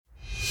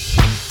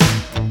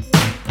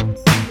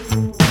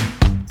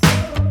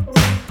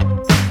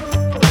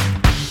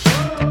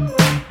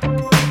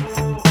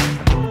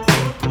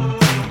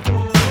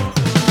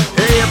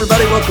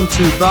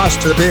to Bosch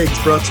to the Bigs,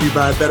 brought to you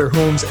by Better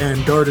Homes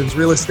and Gardens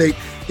Real Estate.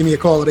 Give me a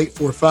call at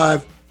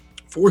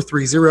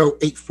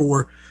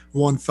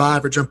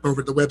 845-430-8415 or jump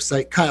over to the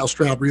website,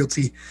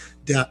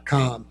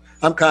 KyleStraubRealty.com.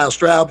 I'm Kyle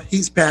Straub.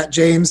 He's Pat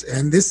James,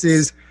 and this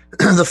is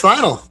the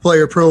final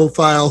player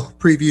profile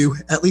preview,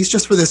 at least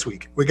just for this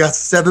week. We got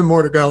 7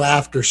 more to go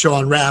after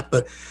Sean Rapp,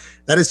 but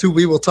that is who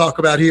we will talk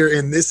about here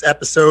in this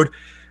episode.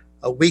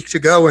 A week to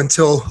go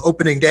until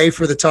opening day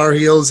for the Tar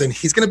Heels, and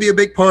he's going to be a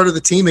big part of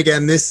the team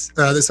again this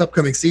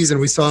upcoming season.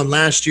 We saw him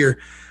last year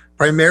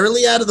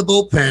primarily out of the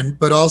bullpen,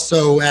 but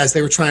also as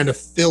they were trying to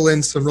fill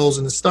in some roles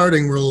in the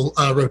starting role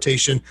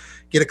rotation,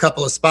 get a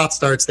couple of spot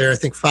starts there. I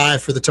think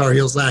 5 for the Tar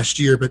Heels last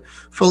year, but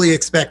fully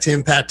expect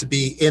him, Pat, to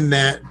be in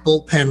that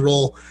bullpen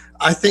role.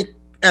 I think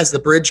as the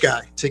bridge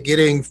guy to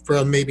getting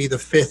from maybe the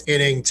 5th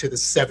inning to the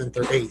 7th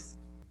or 8th.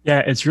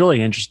 Yeah, it's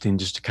really interesting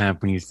just to kind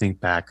of, when you think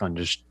back on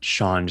just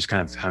Sean, just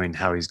kind of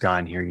how he's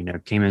gotten here,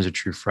 came in as a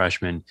true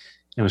freshman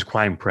and was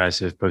quite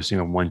impressive, posting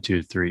a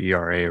 1.23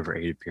 ERA over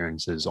 8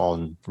 appearances, all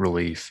in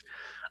relief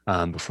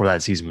before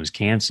that season was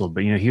canceled.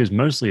 But, he was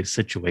mostly a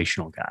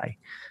situational guy,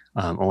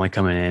 only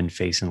coming in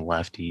facing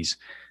lefties.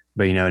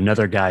 But,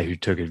 another guy who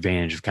took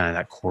advantage of kind of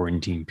that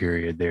quarantine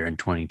period there in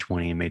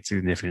 2020 and made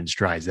significant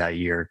strides that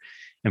year,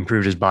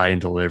 improved his body and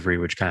delivery,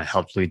 which kind of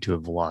helped lead to a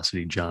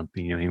velocity jump.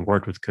 He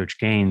worked with Coach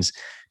Gaines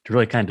to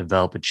really kind of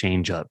develop a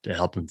changeup to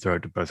help him throw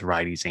it to both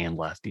righties and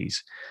lefties.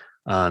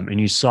 And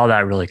you saw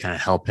that really kind of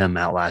help him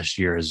out last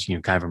year as,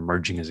 kind of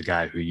emerging as a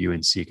guy who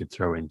UNC could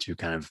throw into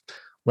kind of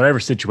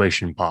whatever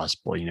situation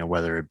possible,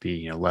 whether it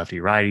be, lefty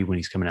righty when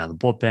he's coming out of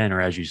the bullpen,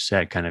 or as you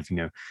said, kind of,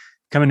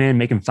 coming in,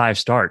 making 5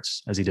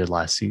 starts as he did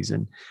last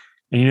season.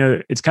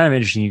 And, it's kind of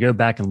interesting. You go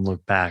back and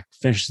look back,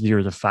 finished the year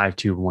with a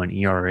 5.21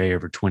 ERA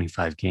over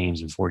 25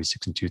 games and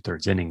 46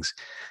 2/3 innings.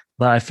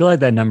 But I feel like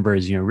that number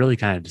is, really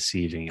kind of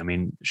deceiving. I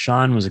mean,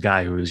 Sean was a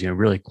guy who was,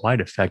 really quite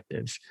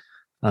effective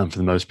for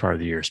the most part of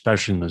the year,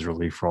 especially in those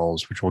relief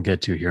roles, which we'll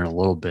get to here in a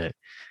little bit.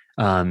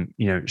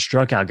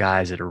 Struck out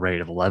guys at a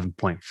rate of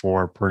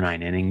 11.4 per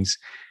 9 innings.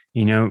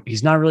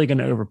 He's not really going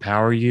to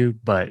overpower you,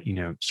 but,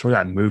 sort of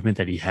that movement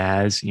that he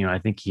has, I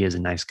think he has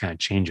a nice kind of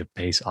change of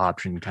pace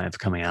option kind of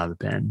coming out of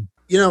the pen.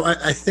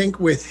 I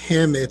think with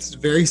him, it's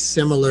very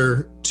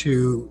similar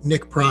to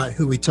Nick Pry,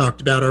 who we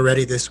talked about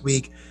already this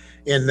week,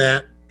 in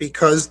that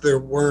because there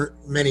weren't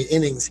many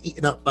innings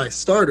eaten up by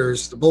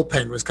starters, the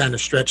bullpen was kind of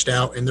stretched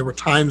out, and there were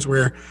times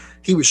where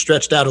he was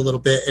stretched out a little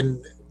bit,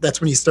 and that's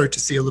when you start to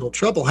see a little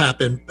trouble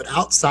happen. But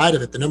outside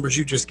of it, the numbers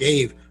you just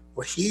gave,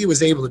 what he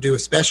was able to do,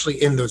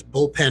 especially in those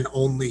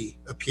bullpen-only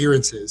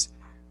appearances,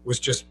 was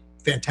just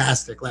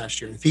fantastic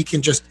last year. And if he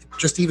can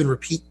just even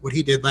repeat what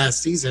he did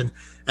last season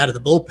out of the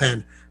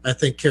bullpen, I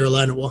think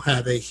Carolina will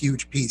have a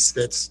huge piece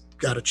that's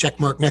got a check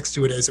mark next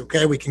to it as,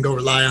 okay, we can go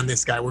rely on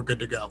this guy. We're good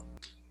to go.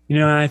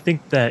 And I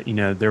think that,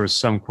 there was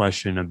some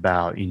question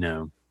about,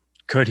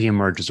 could he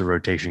emerge as a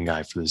rotation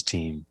guy for this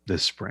team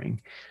this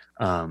spring?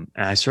 And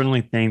I certainly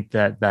think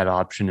that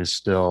option is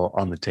still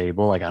on the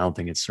table. Like, I don't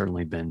think it's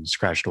certainly been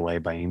scratched away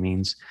by any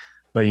means.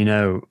 But,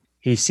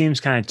 he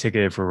seems kind of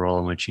ticketed for a role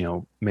in which,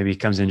 maybe he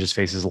comes in, just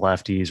faces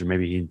lefties, or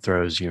maybe he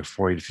throws,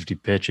 40 to 50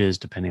 pitches,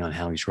 depending on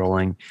how he's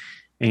rolling.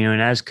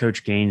 And as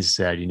Coach Gaines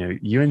said,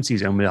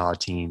 UNC's Omaha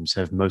teams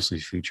have mostly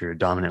featured a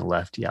dominant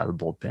lefty out of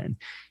the bullpen,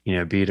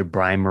 be it a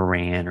Brian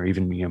Moran or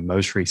even,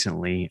 most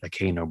recently a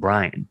Caden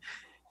O'Brien.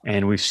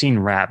 And we've seen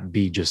Rapp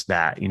be just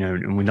that,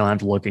 and we don't have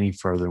to look any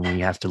further when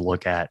we have to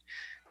look at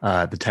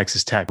the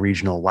Texas Tech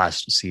regional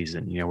last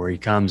season, where he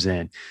comes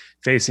in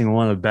facing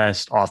one of the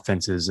best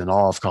offenses in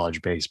all of college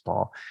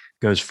baseball,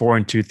 goes 4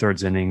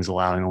 2/3 innings,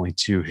 allowing only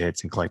 2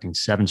 hits and collecting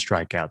 7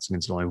 strikeouts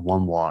against only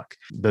 1 walk.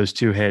 Those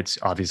 2 hits,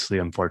 obviously,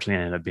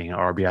 unfortunately, ended up being an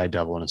RBI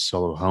double and a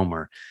solo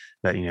homer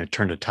that,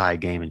 turned a tie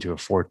game into a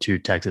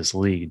 4-2 Texas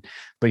lead.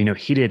 But,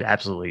 he did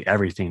absolutely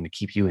everything to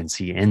keep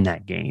UNC in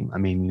that game. I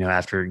mean,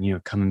 after,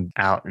 coming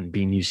out and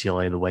beating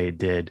UCLA the way it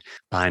did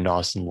behind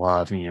Austin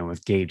Love,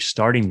 with Gage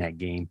starting that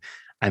game,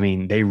 I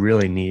mean, they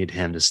really needed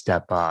him to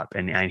step up,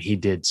 and he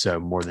did so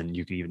more than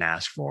you could even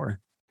ask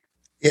for.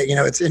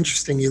 Yeah, it's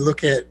interesting. You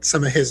look at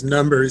some of his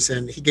numbers,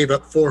 and he gave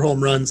up 4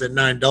 home runs and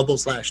 9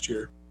 doubles last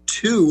year.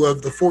 2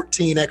 of the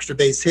 14 extra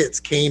base hits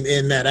came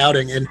in that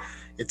outing, and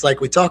it's like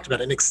we talked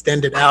about, an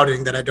extended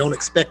outing that I don't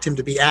expect him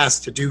to be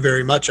asked to do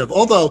very much of.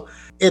 Although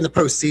in the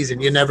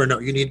postseason, you never know.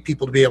 You need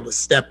people to be able to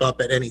step up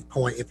at any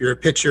point. If you're a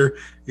pitcher,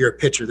 you're a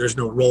pitcher. There's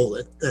no role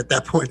at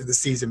that point of the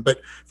season. But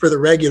for the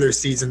regular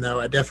season, though,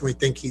 I definitely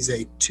think he's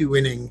a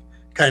 2-inning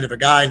kind of a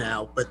guy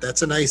now. But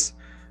that's a nice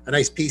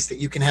piece that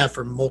you can have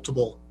for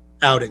multiple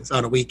outings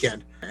on a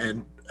weekend.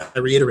 And I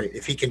reiterate,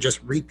 if he can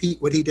just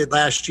repeat what he did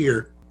last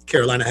year,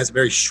 Carolina has a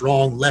very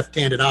strong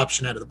left-handed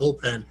option out of the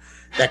bullpen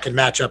that can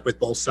match up with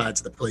both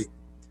sides of the plate.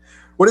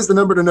 What is the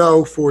number to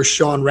know for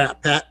Sean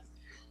Rapp, Pat?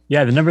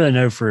 Yeah, the number I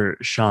know for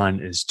Sean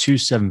is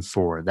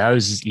 2.74. That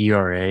was his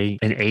ERA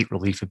in 8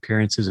 relief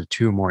appearances of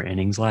 2 or more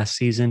innings last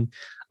season.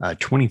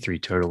 23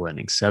 total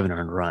innings, 7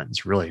 earned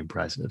runs. Really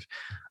impressive.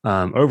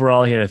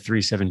 Overall, he had a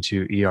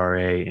 3.72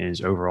 ERA in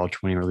his overall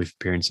 20 relief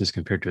appearances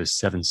compared to a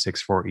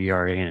 7.64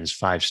 ERA in his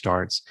 5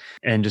 starts.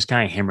 And just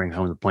kind of hammering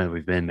home the point that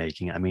we've been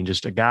making. I mean,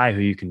 just a guy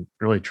who you can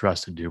really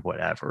trust to do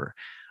whatever.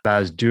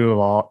 About as do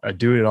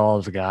it all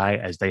of a guy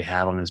as they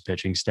have on his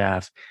pitching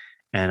staff.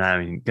 And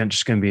I mean,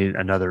 just going to be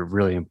another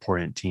really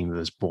important team of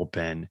this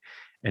bullpen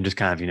and just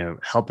kind of,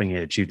 helping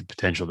it achieve the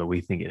potential that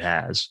we think it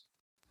has.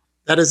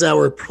 That is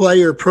our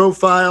player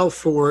profile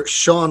for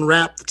Sean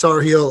Rapp, the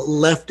Tar Heel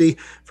lefty.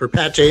 For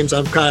Pat James,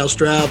 I'm Kyle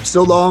Straub.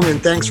 So long,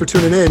 and thanks for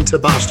tuning in to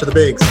Bosh to the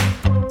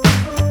Bigs.